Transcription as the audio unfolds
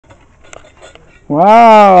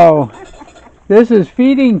Wow. This is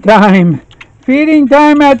feeding time. Feeding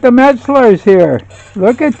time at the Metzler's here.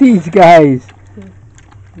 Look at these guys.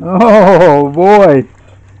 Oh, boy.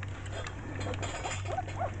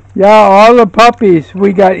 Yeah, all the puppies.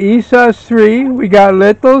 We got Esau's 3. We got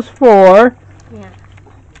Little's 4. Yeah.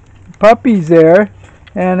 Puppies there.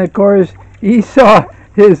 And, of course, Esau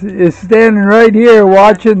is standing right here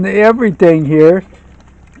watching everything here.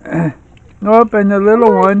 Oh, and the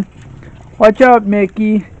little one. Watch out,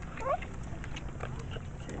 Mickey.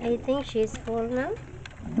 I think she's full now.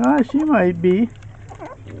 Ah, she might be.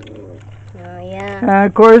 Oh, yeah. And,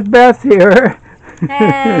 of course, Beth here.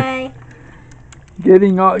 Hi.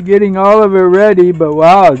 getting all of it ready, but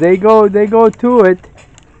wow, they go to it.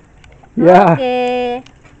 Yeah. Okay.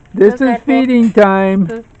 This Look is at feeding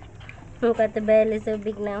time. Look at the belly, so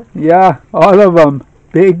big now. Yeah, all of them.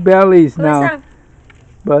 Big bellies now.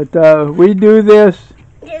 But we do this,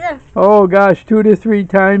 oh gosh, 2 to 3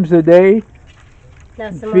 times a day.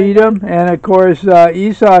 Feed them. And of course,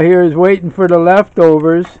 Esau here is waiting for the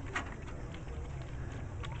leftovers.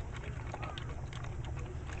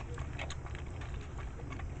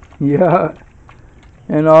 Yeah.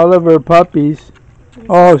 And all of her puppies.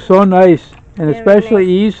 Oh, so nice. And Very especially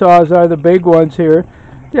Esau's are the big ones here.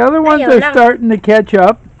 The other ones are starting to catch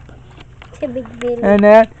up. And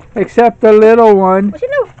that, except the little one.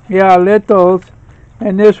 Yeah, Little's.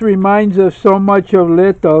 And this reminds us so much of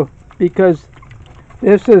Little because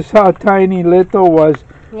this is how tiny Little was.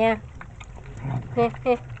 Yeah.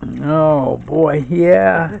 Oh boy,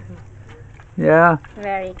 yeah. Yeah.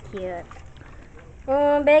 Very cute.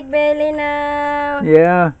 Oh, big belly now.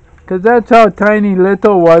 Yeah, because that's how tiny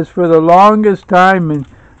Little was for the longest time. And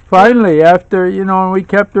finally, after, you know, we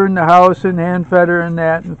kept her in the house and hand fed her and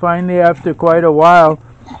that. And finally, after quite a while,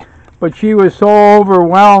 but she was so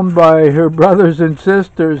overwhelmed by her brothers and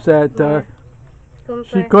sisters that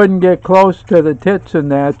she couldn't get close to the tits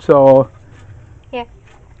and that. So,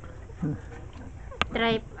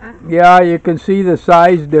 yeah, you can see the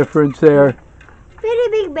size difference there. Very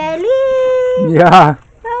big belly. Yeah.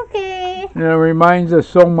 Okay. And it reminds us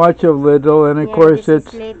so much of Little, and of course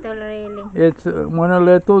it's Little, really. It's one of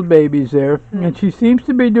Little's babies there, and she seems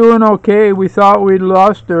to be doing okay. We thought we'd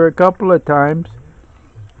lost her a couple of times,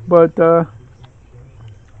 but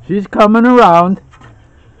she's coming around,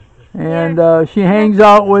 and she hangs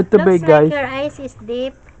out with the big guys. Looks like her eyes is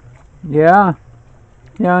deep. Yeah.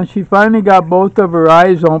 Yeah, and she finally got both of her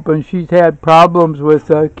eyes open. She's had problems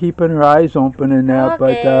with keeping her eyes open and that,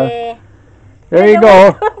 but there you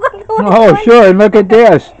go. Oh, sure, and look at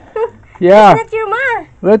this. Yeah. Is that your mom?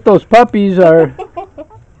 Little's puppies are...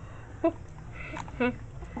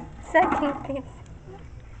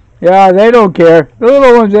 Yeah, they don't care. The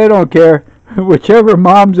little ones, they don't care. Whichever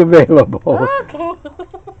mom's available. Okay.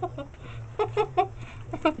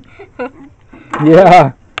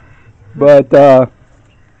 Yeah. But,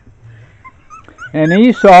 and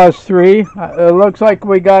Esau's 3. It looks like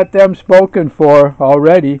we got them spoken for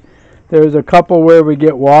already. There's a couple where we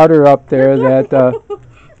get water up there that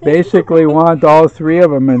basically want all 3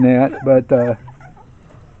 of them in that. But,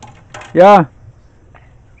 yeah.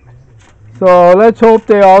 So let's hope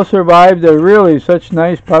they all survive. They're really such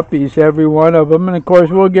nice puppies, every one of them. And of course,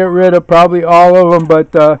 we'll get rid of probably all of them,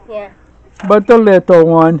 but the little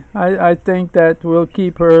one, I think that we'll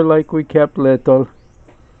keep her like we kept Little.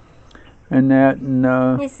 And that,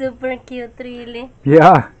 and he's super cute, really.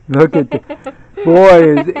 Yeah, look at the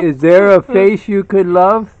boy. Is there a face you could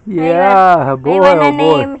love? Yeah, boy, I wanna oh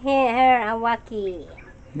boy. name her Waki.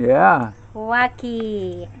 Yeah.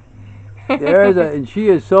 Waki. And she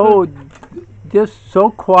is just so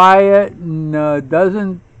quiet and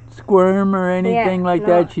doesn't squirm or anything like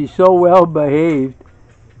that. She's so well behaved.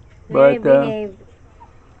 Very behaved.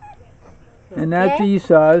 And that's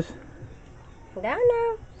Esau's. Down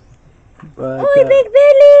now. But, big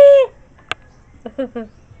belly!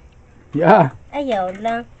 Yeah. Ayaw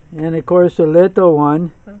lang. And of course the little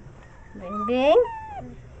one. Bing.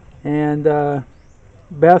 And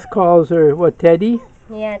Beth calls her, what, Teddy?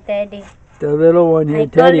 Yeah, Teddy. The little one here, I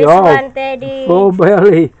Teddy. call this one Teddy. Full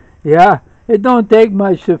belly. Yeah. It don't take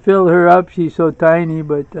much to fill her up. She's so tiny,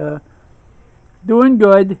 but doing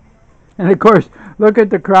good. And of course, look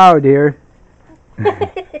at the crowd here.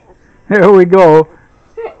 There we go.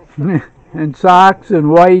 And Socks and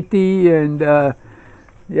Whitey and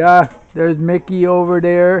yeah, there's Mickey over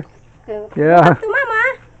there. Yeah.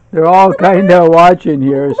 They're all kind of watching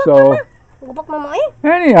here, so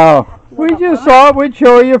anyhow, we just thought we'd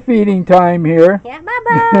show you feeding time here. Yeah,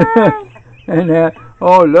 bye-bye. And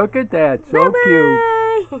oh, look at that. So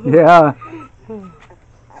cute. Yeah.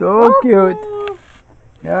 So cute.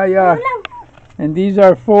 Yeah, yeah. And these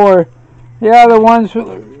are 4. Yeah, the ones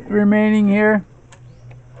remaining here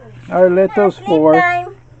are Lito's Sleep 4.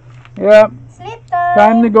 time. Yep, Sleep time.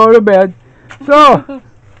 time to go to bed. So,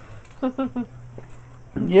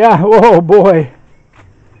 yeah, oh boy.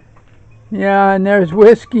 Yeah, and there's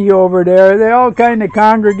Whiskey over there. They all kind of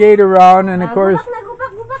congregate around, and of course, Go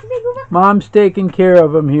back. Mom's taking care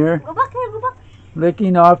of them here, Go back here, go back.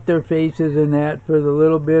 licking off their faces and that for the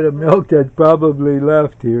little bit of milk that's probably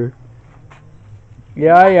left here.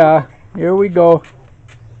 Yeah, here we go.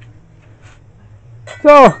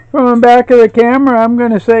 So, from the back of the camera, I'm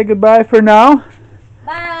going to say goodbye for now.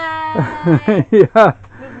 Bye. Yeah,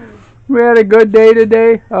 we had a good day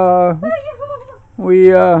today.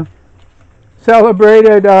 We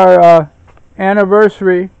celebrated our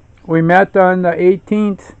anniversary. We met on the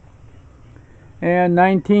 18th and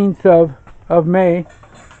 19th of May,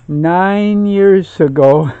 9 years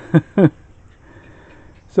ago.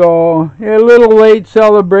 So, a little late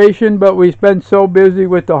celebration, but we've been so busy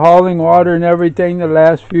with the hauling water and everything the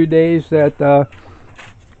last few days that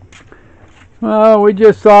we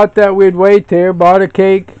just thought that we'd wait there, bought a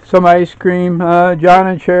cake, some ice cream. John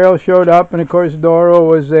and Cheryl showed up, and of course Doro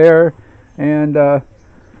was there, and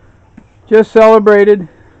just celebrated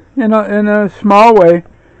in a small way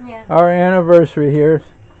our anniversary here.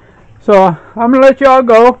 So I'm gonna let y'all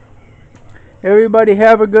go. Everybody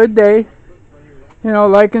have a good day.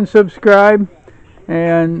 Like and subscribe,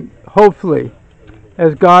 and hopefully,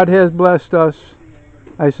 as God has blessed us,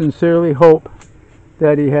 I sincerely hope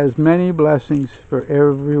that He has many blessings for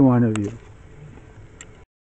every one of you.